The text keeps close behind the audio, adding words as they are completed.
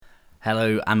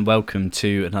Hello and welcome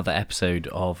to another episode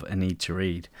of A Need to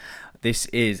Read. This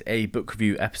is a book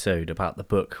review episode about the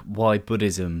book Why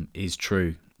Buddhism is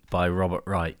True by Robert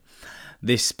Wright.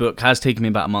 This book has taken me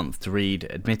about a month to read,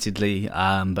 admittedly,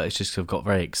 but it's just I've got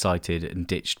very excited and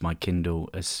ditched my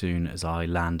Kindle as soon as I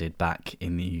landed back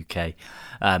in the UK.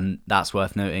 That's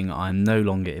worth noting. I'm no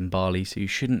longer in Bali, so you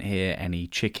shouldn't hear any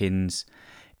chickens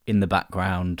in the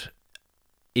background.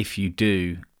 If you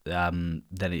do, then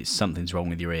it's something's wrong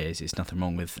with your ears. It's nothing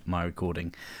wrong with my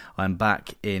recording. I'm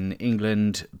back in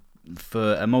England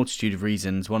for a multitude of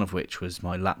reasons, one of which was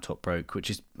my laptop broke, which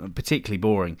is particularly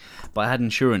boring. But I had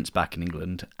insurance back in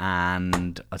England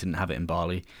and I didn't have it in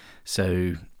Bali.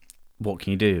 So what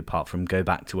can you do apart from go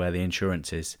back to where the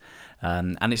insurance is?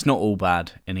 And it's not all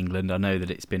bad in England. I know that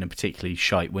it's been a particularly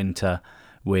shite winter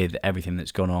with everything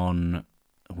that's gone on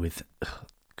with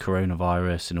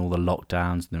coronavirus and all the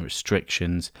lockdowns and the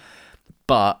restrictions,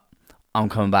 but I'm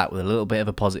coming back with a little bit of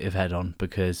a positive head on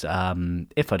because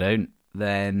if I don't,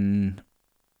 then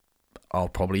I'll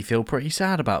probably feel pretty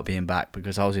sad about being back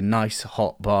because I was in nice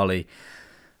hot Bali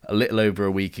a little over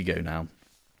a week ago now.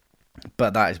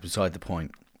 But that is beside the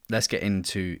point. Let's get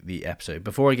into the episode.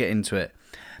 Before I get into it,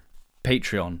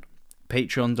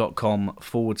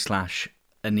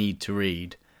 patreon.com/a need to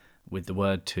read with the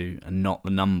word to and not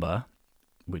the number,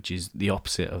 which is the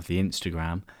opposite of the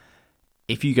Instagram.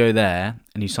 If you go there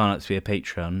and you sign up to be a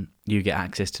Patreon, you get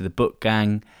access to the book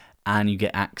gang and you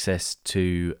get access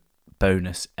to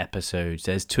bonus episodes.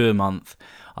 There's 2 a month.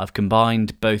 I've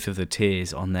combined both of the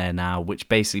tiers on there now, which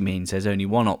basically means there's only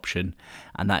one option,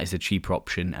 and that is the cheaper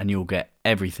option, and you'll get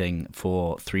everything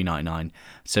for $3.99.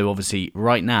 So obviously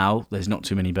right now there's not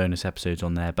too many bonus episodes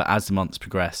on there, but as the months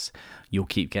progress, you'll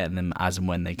keep getting them as and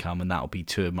when they come, and that'll be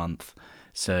 2 a month.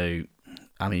 So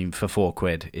I mean, for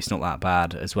 £4, it's not that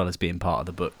bad, as well as being part of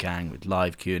the book gang with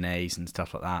live Q&As and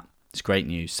stuff like that. It's great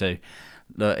news. So,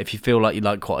 look, if you feel like you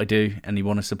like what I do and you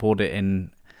want to support it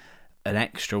in an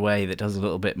extra way that does a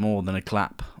little bit more than a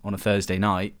clap on a Thursday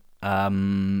night,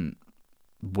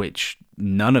 which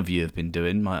none of you have been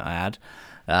doing, might I add,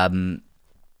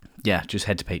 just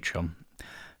head to Patreon.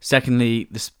 Secondly,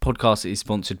 this podcast is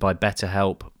sponsored by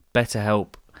BetterHelp.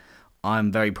 BetterHelp,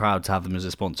 I'm very proud to have them as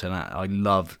a sponsor, and I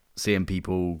love seeing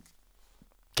people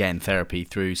getting therapy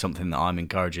through something that I'm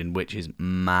encouraging, which is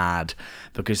mad,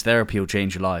 because therapy will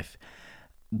change your life.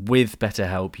 With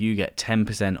BetterHelp, you get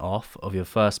 10% off of your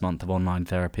first month of online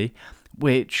therapy,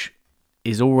 which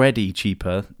is already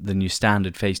cheaper than your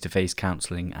standard face-to-face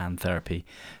counselling and therapy.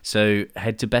 So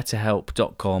head to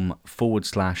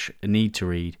betterhelp.com/need to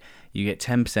read. You get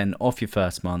 10% off your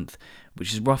first month,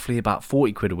 which is roughly about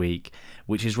 £40 a week,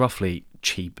 which is roughly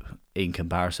cheap in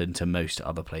comparison to most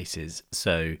other places.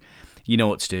 So you know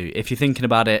what to do. If you're thinking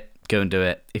about it, go and do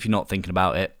it. If you're not thinking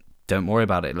about it, don't worry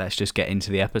about it. Let's just get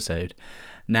into the episode.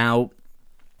 Now,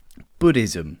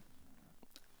 Buddhism,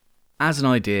 as an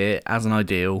idea, as an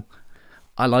ideal,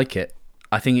 I like it.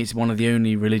 I think it's one of the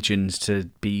only religions to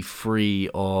be free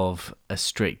of a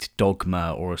strict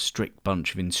dogma or a strict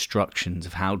bunch of instructions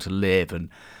of how to live and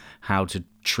how to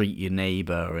treat your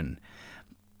neighbour and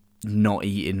not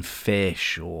eating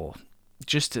fish or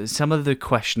just some of the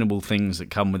questionable things that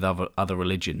come with other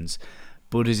religions.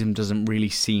 Buddhism doesn't really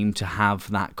seem to have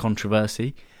that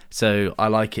controversy, so I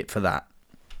like it for that.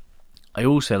 I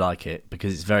also like it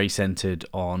because it's very centered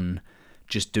on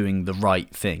just doing the right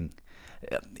thing.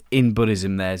 In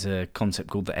Buddhism, there's a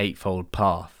concept called the Eightfold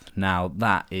Path. Now,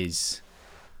 that is,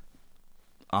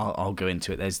 I'll go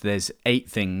into it. There's 8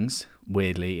 things,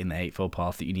 weirdly, in the Eightfold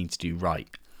Path that you need to do right.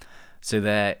 So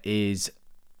there is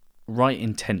right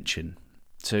intention.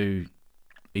 So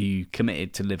are you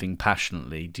committed to living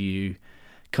passionately? Do you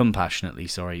compassionately?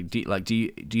 Sorry. Do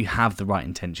you have the right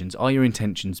intentions? Are your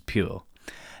intentions pure?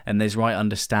 And there's right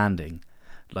understanding.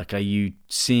 Like, are you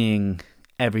seeing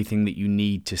everything that you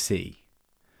need to see?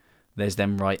 There's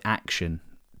then right action.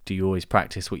 Do you always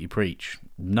practice what you preach?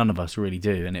 None of us really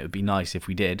do, and it would be nice if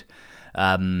we did.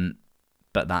 But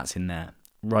that's in there.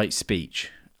 Right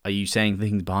speech. Are you saying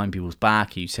things behind people's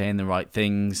back? Are you saying the right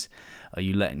things? Are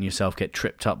you letting yourself get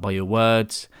tripped up by your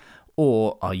words?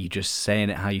 Or are you just saying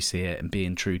it how you see it and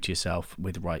being true to yourself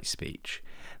with right speech?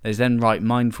 There's then right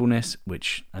mindfulness,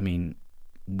 which, I mean,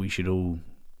 we should all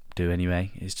do anyway.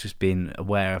 It's just being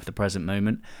aware of the present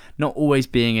moment. Not always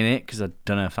being in it, because I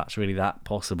don't know if that's really that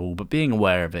possible, but being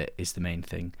aware of it is the main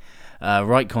thing.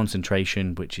 Right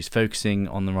concentration, which is focusing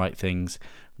on the right things.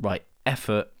 Right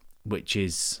effort, which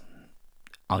is,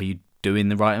 are you doing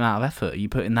the right amount of effort? Are you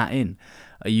putting that in?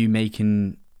 Are you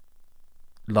making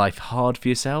life hard for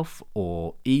yourself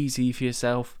or easy for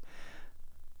yourself?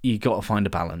 You got to find a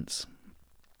balance.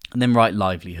 And then right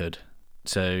livelihood.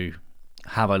 So,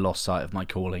 have I lost sight of my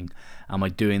calling? Am I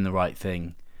doing the right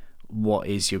thing? What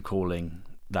is your calling?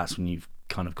 That's when you've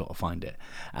kind of got to find it.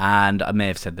 And I may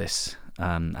have said this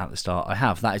at the start. I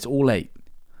have. That is all 8.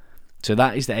 So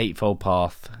that is the Eightfold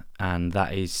Path, and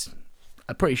that is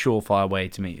a pretty surefire way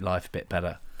to make life a bit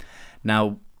better.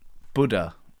 Now,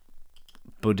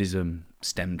 Buddhism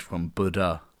stemmed from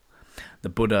Buddha. The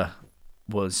Buddha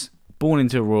was born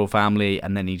into a royal family,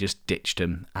 and then he just ditched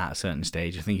him at a certain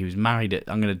stage. I think he was married at...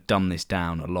 I'm going to dumb this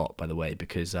down a lot, by the way,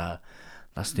 because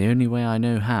that's the only way I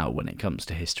know how when it comes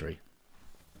to history.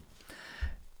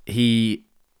 He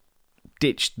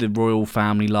ditched the royal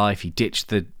family life. He ditched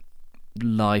the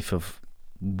life of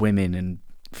women and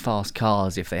fast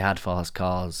cars, if they had fast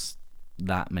cars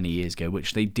that many years ago,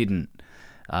 which they didn't,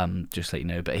 just to let you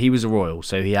know. But he was a royal,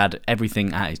 so he had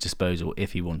everything at his disposal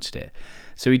if he wanted it.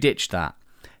 So he ditched that.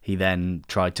 He then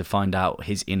tried to find out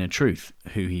his inner truth,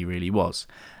 who he really was.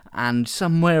 And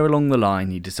somewhere along the line,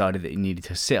 he decided that he needed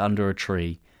to sit under a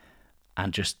tree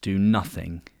and just do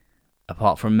nothing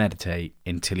apart from meditate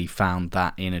until he found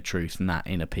that inner truth and that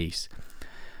inner peace.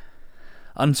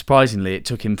 Unsurprisingly, it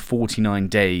took him 49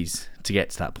 days to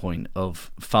get to that point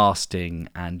of fasting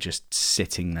and just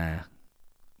sitting there,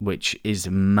 which is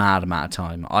a mad amount of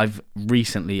time. I've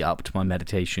recently upped my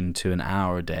meditation to an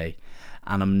hour a day,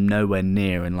 and I'm nowhere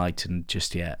near enlightened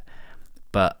just yet.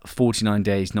 But 49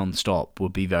 days non-stop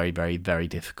would be very, very, very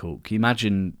difficult. Can you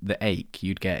imagine the ache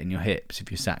you'd get in your hips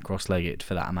if you sat cross-legged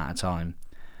for that amount of time?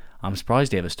 I'm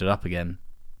surprised he ever stood up again.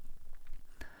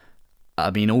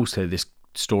 I mean, also, this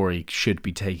story should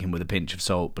be taken with a pinch of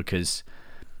salt, because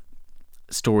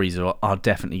stories are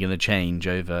definitely going to change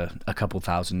over a couple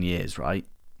thousand years, right?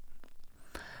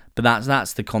 But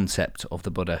that's the concept of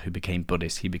the Buddha who became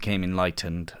Buddhist. He became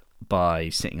enlightened by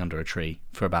sitting under a tree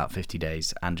for about 50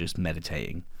 days and just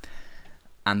meditating.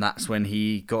 And that's when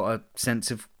he got a sense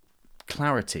of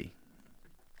clarity.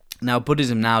 Now,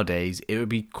 Buddhism nowadays, it would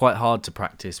be quite hard to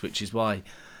practice, which is why,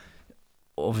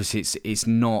 obviously, it's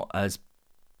not as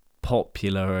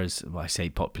popular as... Well, I say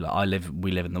popular.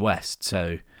 We live in the West,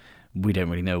 so we don't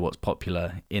really know what's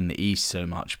popular in the East so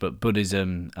much. But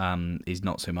Buddhism is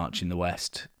not so much in the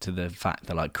West, to the fact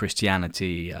that, like,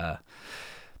 Christianity,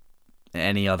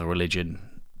 any other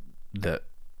religion that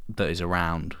is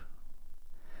around,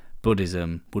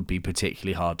 Buddhism would be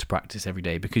particularly hard to practice every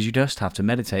day, because you just have to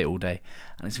meditate all day,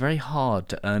 and it's very hard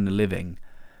to earn a living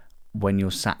when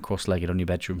you're sat cross-legged on your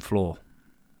bedroom floor.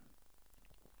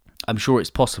 I'm sure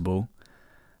it's possible,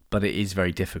 but it is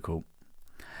very difficult.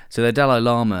 So the Dalai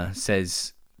Lama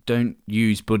says, don't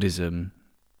use Buddhism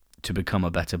to become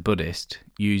a better Buddhist,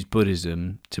 use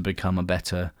Buddhism to become a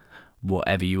better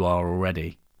whatever you are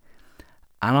already.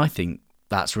 And I think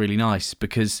that's really nice,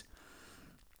 because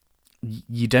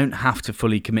you don't have to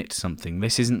fully commit to something.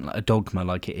 This isn't a dogma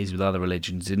like it is with other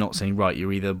religions. They're not saying, right,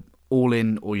 you're either all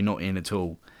in or you're not in at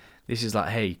all. This is like,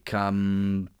 hey,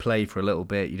 come play for a little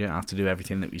bit. You don't have to do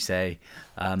everything that we say.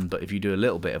 But if you do a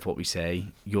little bit of what we say,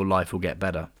 your life will get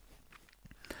better.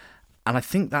 And I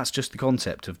think that's just the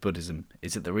concept of Buddhism,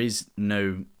 is that there is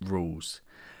no rules.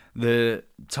 The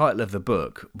title of the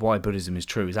book, Why Buddhism is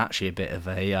True, is actually a bit of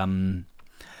a...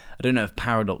 I don't know if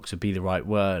paradox would be the right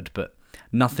word, but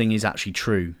nothing is actually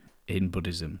true in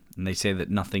Buddhism, and they say that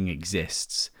nothing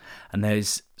exists. And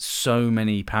there's so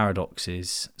many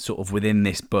paradoxes sort of within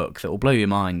this book that will blow your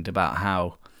mind about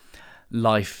how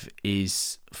life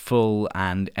is full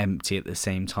and empty at the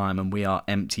same time, and we are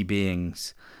empty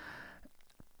beings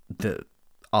that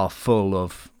are full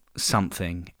of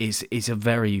something. Is a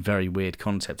very, very weird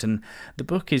concept, and the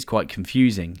book is quite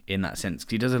confusing in that sense.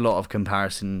 He does a lot of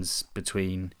comparisons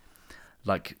between,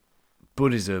 like,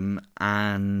 Buddhism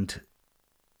and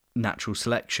natural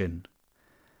selection.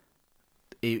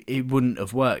 It wouldn't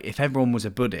have worked. If everyone was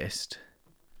a Buddhist,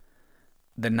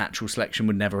 then natural selection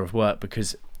would never have worked,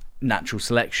 because natural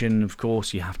selection, of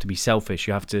course, you have to be selfish.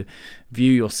 You have to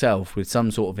view yourself with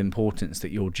some sort of importance,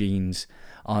 that your genes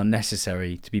are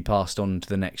necessary to be passed on to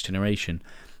the next generation.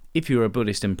 If you're a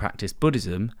Buddhist and practice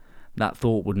Buddhism, that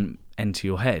thought wouldn't enter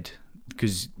your head,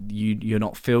 because you're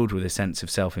not filled with a sense of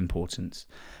self-importance.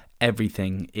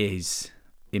 Everything is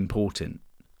important.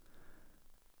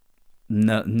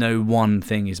 No one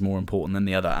thing is more important than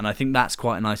the other. And I think that's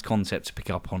quite a nice concept to pick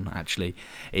up on, actually,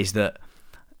 is that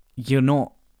you're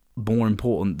not more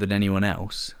important than anyone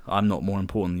else. I'm not more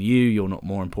important than you. You're not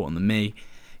more important than me.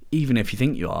 Even if you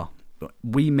think you are.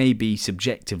 We may be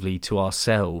subjectively to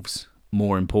ourselves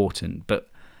more important. But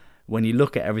when you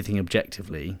look at everything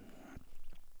objectively,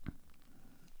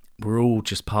 we're all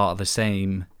just part of the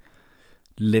same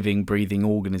living, breathing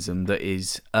organism that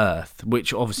is Earth,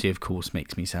 which obviously, of course,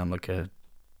 makes me sound like a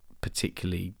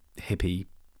particularly hippie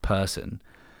person,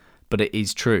 but it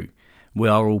is true. We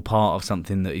are all part of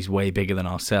something that is way bigger than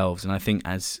ourselves. And I think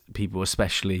as people,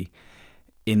 especially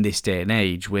in this day and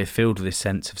age, we're filled with this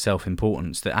sense of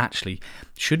self-importance that actually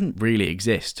shouldn't really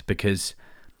exist because,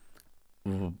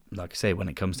 well, like I say, when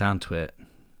it comes down to it,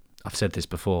 I've said this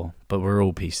before, but we're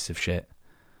all pieces of shit.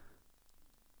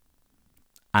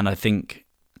 And I think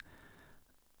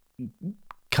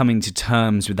coming to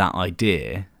terms with that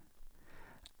idea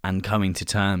and coming to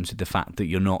terms with the fact that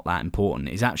you're not that important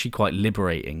is actually quite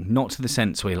liberating. Not to the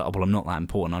sense where you're like, oh, well, I'm not that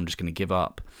important, I'm just going to give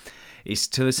up. It's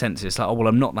to the sense it's like, oh, well,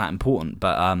 I'm not that important,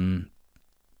 but I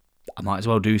might as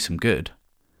well do some good.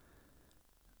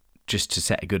 Just to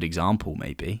set a good example,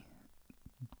 maybe.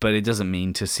 But it doesn't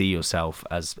mean to see yourself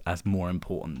as more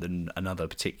important than another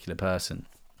particular person.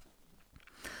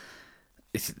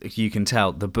 You can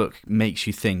tell the book makes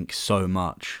you think so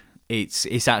much.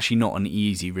 It's actually not an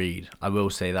easy read, I will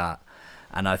say that.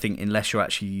 And I think unless you're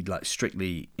actually like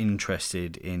strictly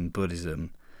interested in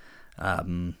Buddhism,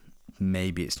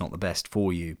 maybe it's not the best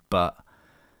for you. But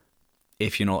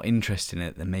if you're not interested in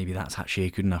it, then maybe that's actually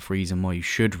a good enough reason why you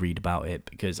should read about it.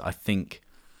 Because I think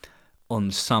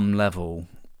on some level,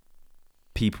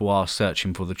 people are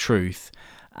searching for the truth.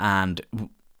 And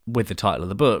with the title of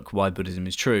the book, Why Buddhism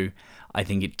is True, I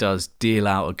think it does deal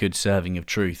out a good serving of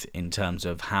truth in terms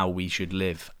of how we should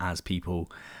live as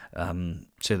people,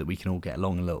 so that we can all get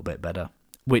along a little bit better,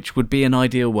 which would be an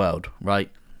ideal world, right?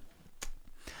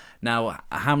 Now,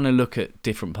 having a look at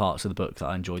different parts of the book that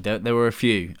I enjoyed, there were a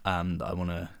few that I want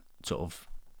to sort of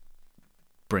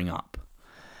bring up.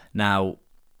 Now,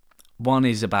 one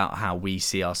is about how we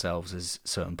see ourselves as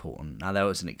so important. Now, there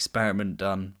was an experiment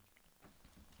done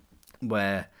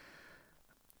where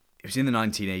it was in the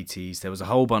 1980s. There was a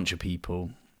whole bunch of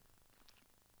people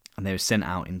and they were sent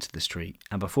out into the street.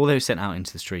 And before they were sent out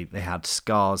into the street, they had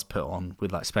scars put on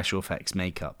with like special effects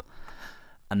makeup.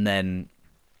 And then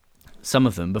some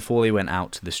of them, before they went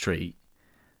out to the street,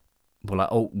 were like,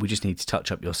 oh, we just need to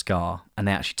touch up your scar. And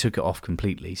they actually took it off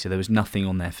completely. So there was nothing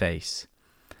on their face.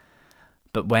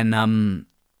 But when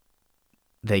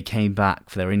they came back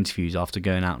for their interviews after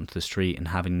going out into the street and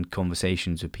having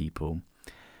conversations with people,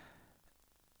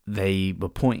 they were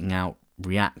pointing out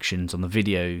reactions on the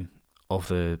video of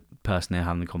the person they were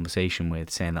having the conversation with,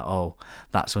 saying that, oh,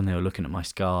 that's when they were looking at my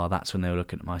scar, that's when they were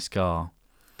looking at my scar.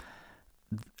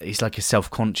 It's like a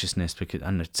self-consciousness,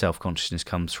 and the self-consciousness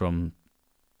comes from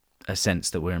a sense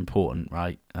that we're important,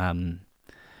 right?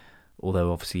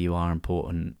 Although obviously you are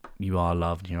important, you are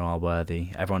loved, you are worthy.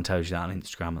 Everyone tells you that on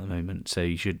Instagram at the moment, so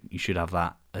you should have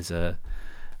that as a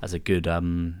good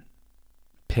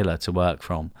pillar to work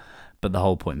from. But the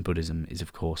whole point in Buddhism is,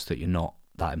 of course, that you're not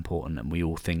that important, and we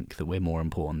all think that we're more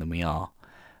important than we are,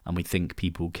 and we think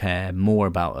people care more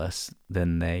about us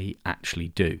than they actually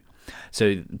do.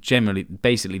 So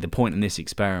basically, the point in this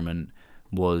experiment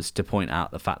was to point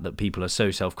out the fact that people are so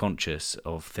self-conscious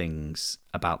of things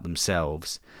about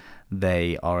themselves,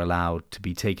 they are allowed to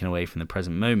be taken away from the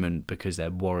present moment because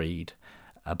they're worried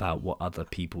about what other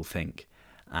people think.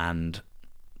 And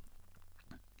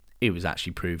it was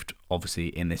actually proved, obviously,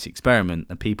 in this experiment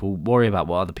that people worry about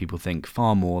what other people think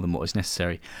far more than what is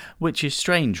necessary, which is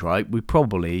strange, right? We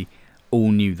probably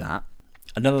all knew that.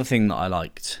 Another thing that I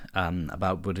liked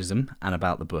about Buddhism and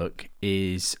about the book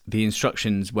is the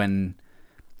instructions when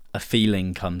a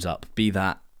feeling comes up, be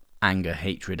that anger,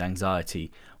 hatred,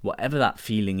 anxiety, whatever that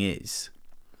feeling is,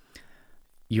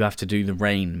 you have to do the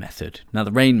RAIN method. Now,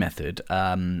 the RAIN method,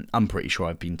 I'm pretty sure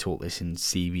I've been taught this in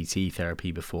CBT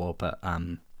therapy before, but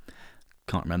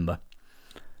can't remember.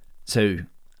 So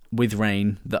with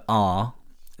RAIN, the R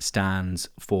stands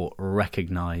for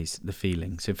recognize the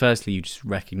feeling. So firstly, you just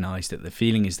recognize that the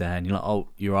feeling is there and you're like, oh,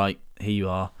 you're right, here you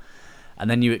are. And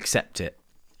then you accept it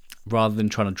rather than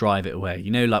trying to drive it away.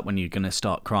 You know, like when you're going to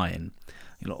start crying,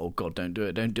 you're like, oh God, don't do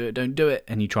it, don't do it, don't do it.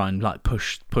 And you try and like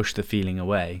push the feeling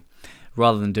away.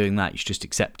 Rather than doing that, you should just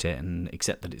accept it and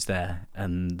accept that it's there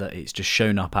and that it's just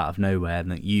shown up out of nowhere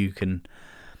and that you can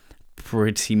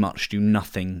pretty much do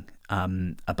nothing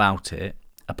about it,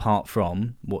 apart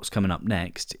from what's coming up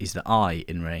next is the I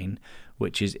in RAIN,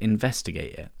 which is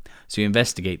investigate it. So you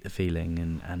investigate the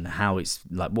feeling and how it's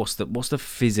like, what's the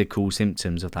physical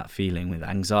symptoms of that feeling. With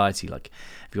anxiety, like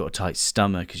if you've got a tight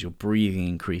stomach, is your breathing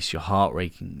increased, your heart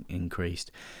rate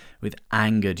increased? With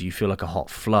anger, do you feel like a hot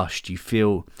flush? Do you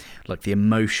feel like the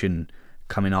emotion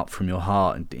coming up from your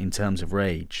heart in terms of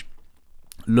rage?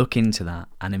 Look into that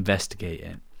and investigate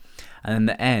it. And then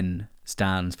the N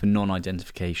stands for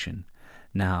non-identification.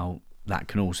 Now, that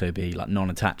can also be like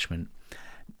non-attachment.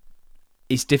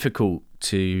 It's difficult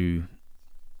to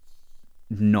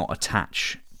not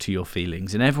attach to your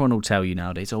feelings. And everyone will tell you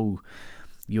nowadays, oh,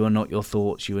 you are not your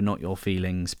thoughts, you are not your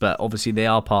feelings. But obviously they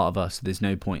are part of us. So there's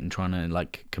no point in trying to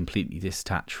like completely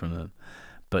detach from them.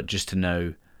 But just to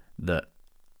know that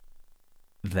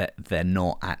they're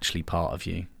not actually part of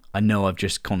you. I know I've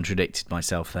just contradicted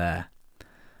myself there.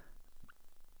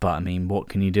 But I mean, what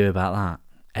can you do about that?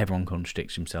 Everyone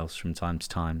contradicts themselves from time to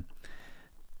time.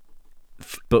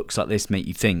 Books like this make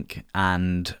you think,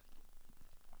 and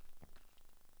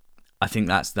I think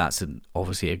that's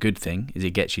obviously a good thing, is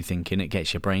it gets you thinking, it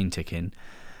gets your brain ticking.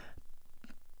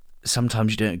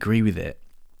 Sometimes you don't agree with it.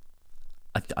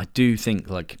 I do think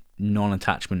like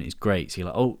non-attachment is great. So you're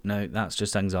like, oh no, that's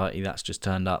just anxiety, that's just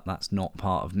turned up, that's not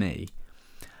part of me.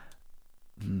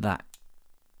 That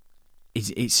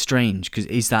is, it's strange,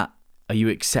 because are you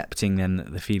accepting then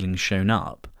that the feeling's shown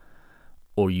up,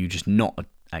 or are you just not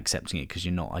accepting it because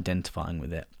you're not identifying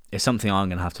with it? It's something I'm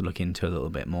going to have to look into a little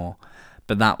bit more.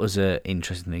 But that was an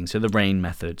interesting thing. So the RAIN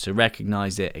method. So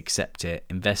recognize it, accept it,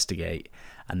 investigate,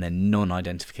 and then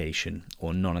non-identification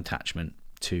or non-attachment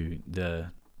to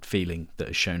the feeling that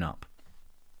has shown up.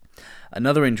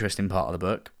 Another interesting part of the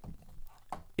book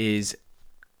is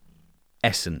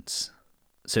essence.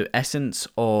 So essence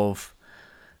of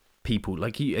people,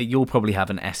 like you'll probably have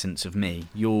an essence of me.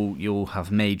 You'll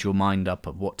have made your mind up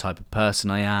of what type of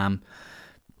person I am,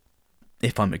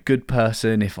 if I'm a good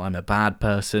person, if I'm a bad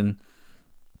person.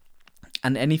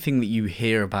 And anything that you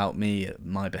hear about me,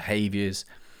 my behaviours,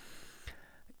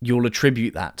 you'll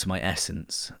attribute that to my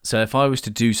essence. So if I was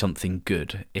to do something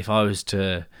good, if I was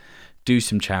to do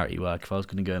some charity work, if I was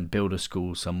going to go and build a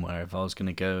school somewhere, if I was going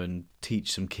to go and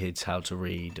teach some kids how to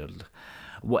read, or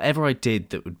whatever I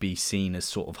did that would be seen as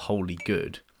sort of wholly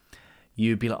good,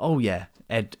 you'd be like, oh yeah,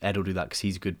 Ed will do that because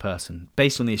he's a good person,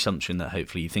 based on the assumption that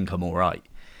hopefully you think I'm all right.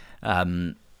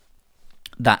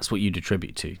 That's what you'd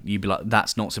attribute to. You'd be like,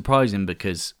 that's not surprising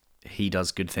because he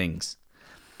does good things.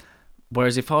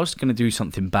 Whereas if I was going to do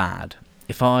something bad,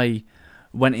 if I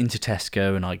went into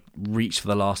Tesco and I reached for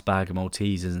the last bag of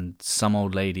Maltesers and some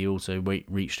old lady also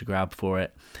reached to grab for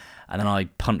it, and then I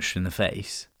punched her in the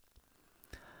face,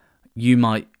 you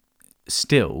might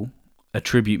still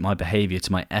attribute my behaviour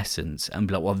to my essence and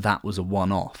be like, well, that was a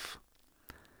one-off.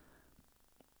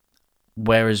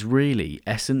 Whereas really,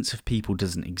 essence of people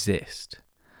doesn't exist.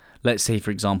 Let's say, for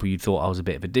example, you thought I was a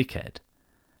bit of a dickhead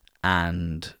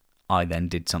and I then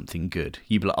did something good.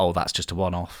 You'd be like, oh, that's just a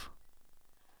one-off.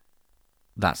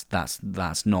 That's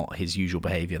not his usual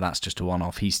behaviour. That's just a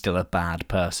one-off. He's still a bad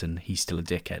person. He's still a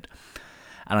dickhead.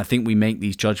 And I think we make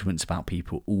these judgments about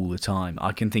people all the time.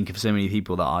 I can think of so many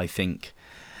people that I think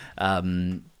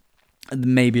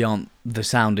maybe aren't the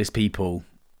soundest people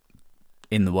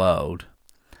in the world.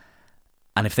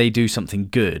 And if they do something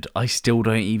good, I still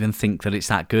don't even think that it's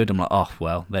that good. I'm like, oh,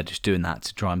 well, they're just doing that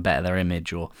to try and better their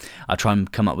image. Or I try and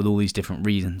come up with all these different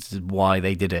reasons why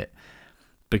they did it,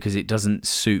 because it doesn't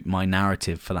suit my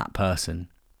narrative for that person.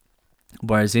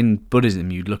 Whereas in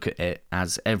Buddhism, you'd look at it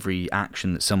as every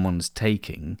action that someone's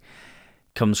taking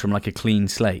comes from like a clean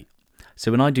slate.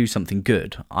 So when I do something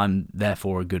good, I'm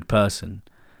therefore a good person,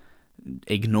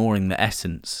 ignoring the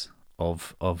essence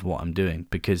of what I'm doing,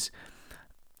 because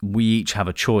we each have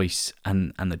a choice,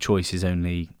 and the choice is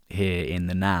only here in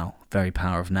the now. Very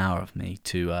power of now of me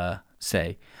to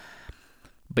say.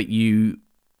 But you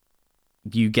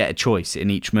get a choice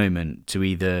in each moment to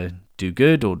either do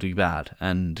good or do bad.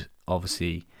 And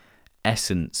obviously,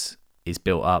 essence is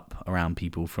built up around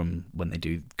people from when they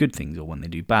do good things or when they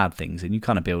do bad things. And you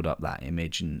kind of build up that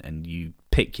image and you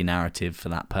pick your narrative for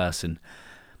that person,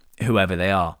 whoever they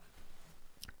are.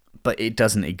 But it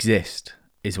doesn't exist,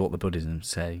 is what the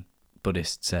Buddhists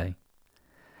say.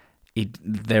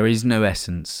 There is no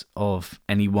essence of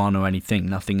anyone or anything.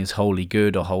 Nothing is wholly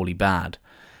good or wholly bad.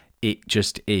 It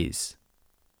just is.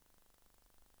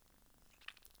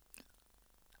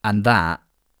 And that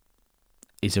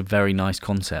is a very nice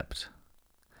concept.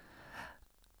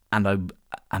 And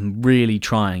I'm really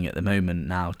trying at the moment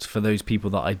now for those people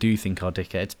that I do think are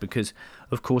dickheads, because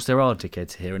of course there are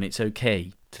dickheads here, and it's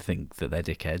okay to think that they're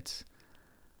dickheads.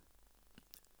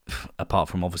 Apart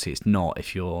from obviously it's not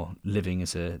if you're living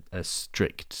as a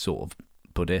strict sort of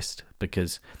Buddhist,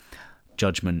 because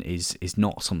judgment is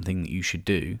not something that you should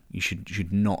do. You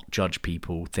should not judge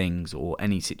people, things, or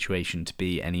any situation to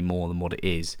be any more than what it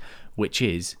is, which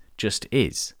is just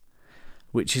is,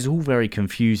 which is all very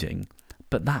confusing.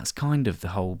 But that's kind of the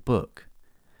whole book.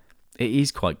 It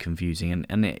is quite confusing,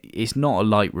 and it's not a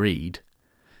light read.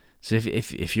 So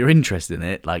if you're interested in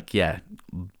it, like, yeah,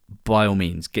 by all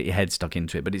means, get your head stuck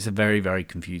into it. But it's a very, very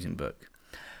confusing book.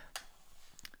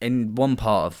 In one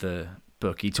part of the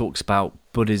book, he talks about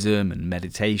Buddhism and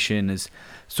meditation as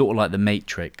sort of like the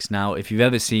Matrix. Now, if you've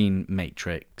ever seen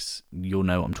Matrix, you'll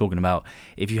know what I'm talking about.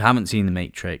 If you haven't seen the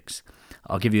Matrix,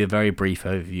 I'll give you a very brief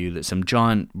overview that some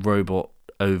giant robot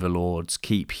overlords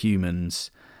keep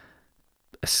humans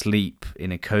asleep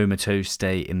in a comatose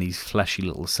state in these fleshy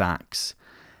little sacks,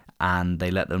 and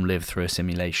they let them live through a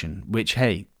simulation, which,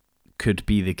 hey, could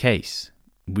be the case.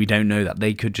 We don't know that.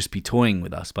 They could just be toying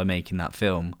with us by making that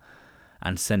film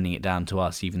and sending it down to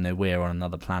us, even though we're on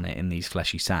another planet in these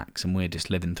fleshy sacks and we're just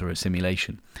living through a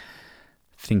simulation.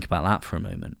 Think about that for a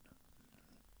moment.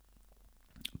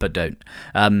 But don't.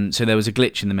 So there was a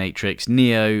glitch in the Matrix.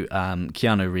 Neo,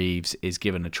 Keanu Reeves, is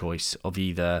given a choice of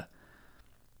either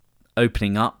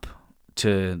opening up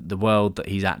to the world that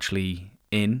he's actually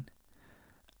in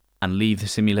and leave the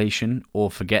simulation,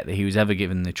 or forget that he was ever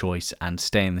given the choice and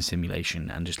stay in the simulation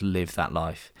and just live that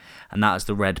life. And that is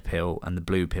the red pill and the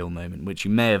blue pill moment, which you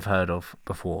may have heard of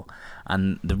before.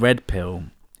 And the red pill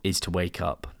is to wake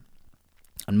up.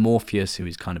 And Morpheus, who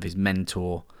is kind of his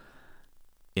mentor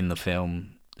in the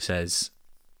film, says,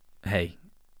 hey,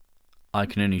 I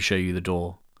can only show you the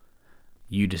door.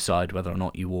 You decide whether or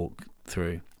not you walk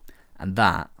through. And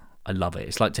that, I love it.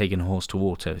 It's like taking a horse to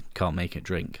water, can't make it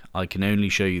drink. I can only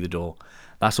show you the door.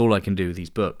 That's all I can do with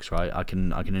these books, right? I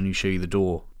can only show you the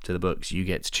door to the books. You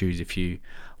get to choose if you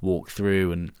walk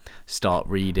through and start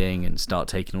reading and start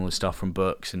taking all the stuff from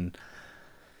books and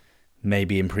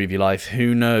maybe improve your life.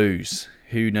 Who knows?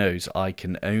 Who knows? I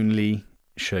can only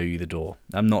show you the door.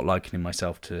 I'm not likening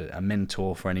myself to a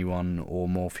mentor for anyone or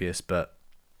Morpheus, but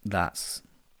that's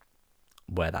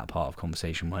where that part of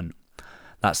conversation went.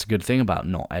 That's the good thing about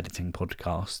not editing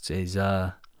podcasts is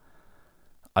I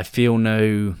feel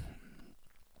no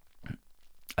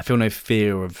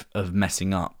fear of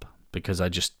messing up, because I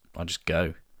just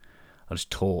go. I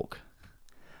just talk.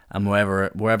 And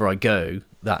wherever I go,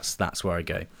 that's where I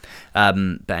go.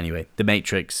 But anyway, the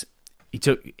Matrix, he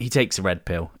takes a red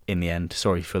pill in the end,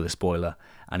 sorry for the spoiler,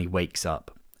 and he wakes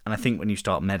up. And I think when you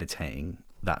start meditating,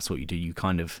 that's what you do.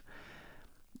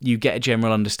 You get a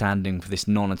general understanding for this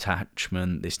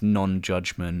non-attachment, this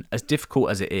non-judgment, as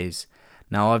difficult as it is.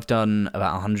 Now, I've done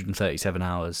about 137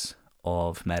 hours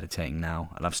of meditating now,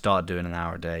 and I've started doing an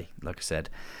hour a day, like I said,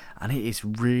 and it is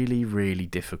really, really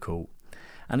difficult.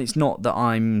 And it's not that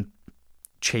I'm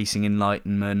chasing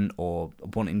enlightenment or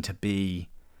wanting to be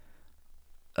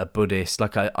a Buddhist.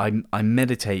 Like, I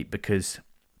meditate because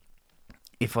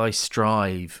if I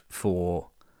strive for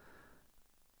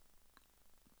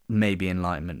maybe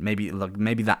enlightenment,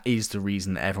 maybe that is the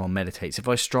reason that everyone meditates. If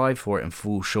I strive for it and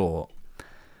fall short,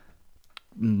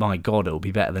 my God, it'll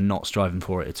be better than not striving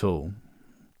for it at all.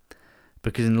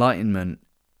 Because enlightenment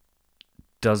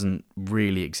doesn't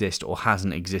really exist, or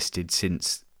hasn't existed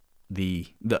since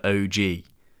the OG,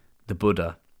 the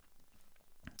Buddha,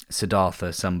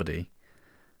 Siddhartha, somebody,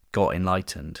 got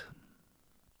enlightened.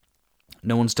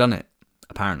 No one's done it,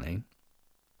 apparently.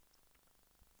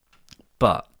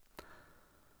 But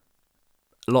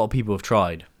a lot of people have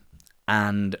tried,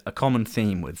 and a common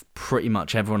theme with pretty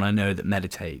much everyone I know that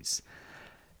meditates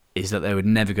is that they would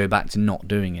never go back to not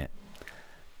doing it.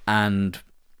 And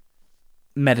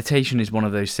meditation is one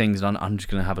of those things, and I'm just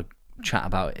going to have a chat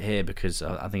about it here because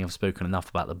I think I've spoken enough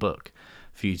about the book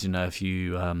for you to know if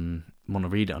you want to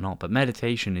read it or not. But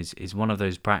meditation is one of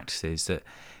those practices that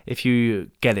if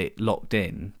you get it locked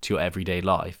in to your everyday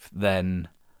life, then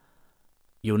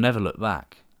you'll never look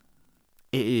back.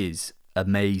 It is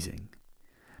amazing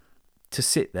to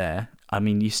sit there. I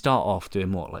mean, you start off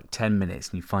doing like 10 minutes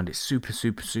and you find it super,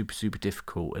 super, super, super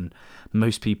difficult, and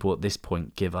most people at this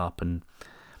point give up. And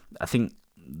I think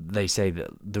they say that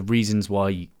the reasons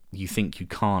why you think you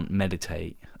can't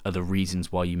meditate are the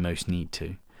reasons why you most need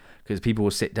to, because people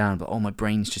will sit down but my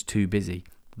brain's just too busy.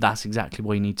 That's exactly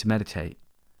why you need to meditate.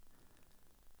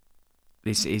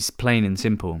 This is plain and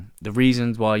simple. The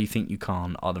reasons why you think you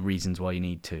can't are the reasons why you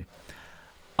need to.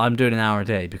 I'm doing an hour a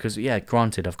day because, yeah,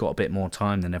 granted, I've got a bit more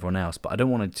time than everyone else, but I don't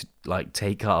want to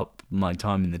take up my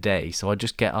time in the day. So I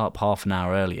just get up half an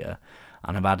hour earlier,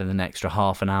 and I've added an extra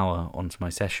half an hour onto my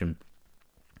session.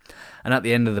 And at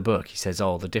the end of the book, he says,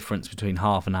 the difference between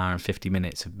half an hour and 50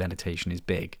 minutes of meditation is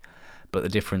big, but the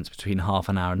difference between half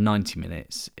an hour and 90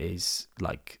 minutes is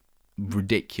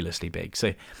ridiculously big.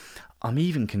 So I'm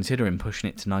even considering pushing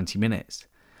it to 90 minutes.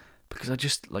 Because I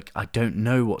just, I don't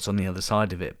know what's on the other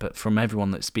side of it, but from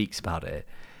everyone that speaks about it,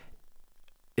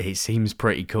 it seems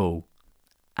pretty cool.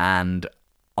 And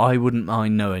I wouldn't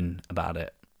mind knowing about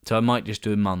it. So I might just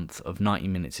do a month of 90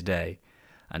 minutes a day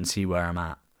and see where I'm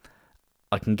at.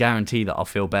 I can guarantee that I'll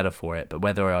feel better for it, but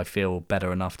whether I feel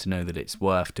better enough to know that it's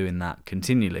worth doing that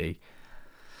continually,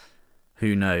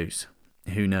 who knows?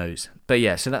 who knows? But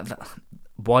yeah, so that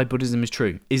why Buddhism is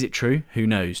true. Is it true? Who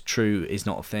knows? True is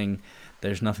not a thing.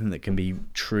 There's nothing that can be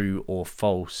true or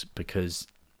false because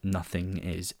nothing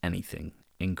is anything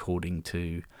according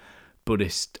to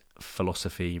Buddhist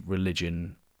philosophy,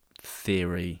 religion,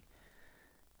 theory,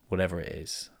 whatever it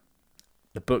is.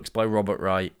 The book's by Robert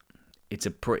Wright.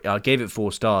 I gave it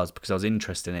 4 stars because I was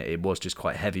interested in it. It was just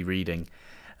quite heavy reading,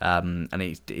 and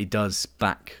it does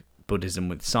back Buddhism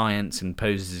with science and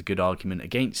poses a good argument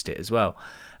against it as well,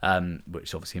 which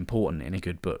is obviously important in a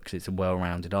good book because it's a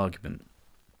well-rounded argument.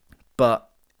 But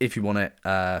if you want it,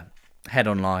 head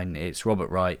online. It's Robert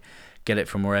Wright. Get it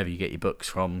from wherever you get your books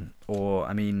from, or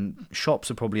shops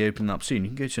are probably opening up soon. You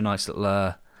can go to a nice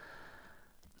little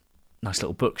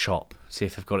bookshop, see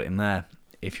if they've got it in there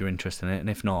if you're interested in it, and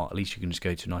if not, at least you can just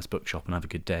go to a nice bookshop and have a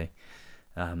good day,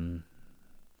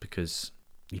 because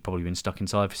you've probably been stuck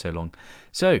inside for so long.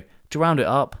 So to round it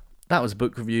up, that was a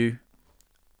book review.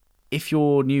 If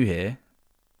you're new here,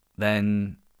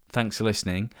 then thanks for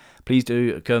listening. Please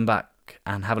do go back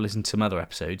and have a listen to some other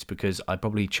episodes, because I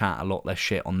probably chat a lot less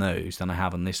shit on those than I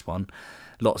have on this one.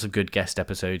 Lots of good guest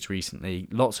episodes recently,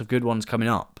 lots of good ones coming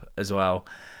up as well.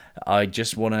 I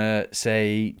just want to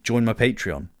say, join my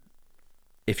Patreon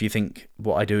if you think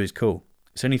what I do is cool.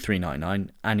 It's only $3.99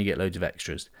 and you get loads of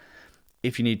extras.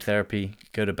 If you need therapy,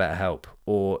 go to BetterHelp,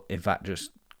 or in fact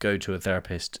just go to a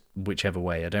therapist, whichever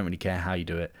way. I don't really care how you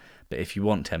do it, but if you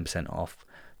want 10% off,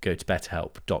 go to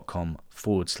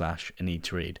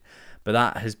betterhelp.com/a-need-to-read. But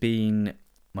that has been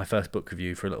my first book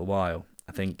review for a little while,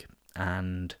 I think,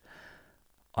 and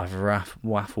I've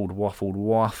waffled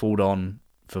on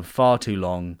for far too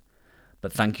long.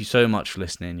 But thank you so much for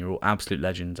listening. You're all absolute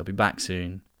legends. I'll be back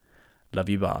soon. Love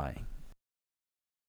you, bye.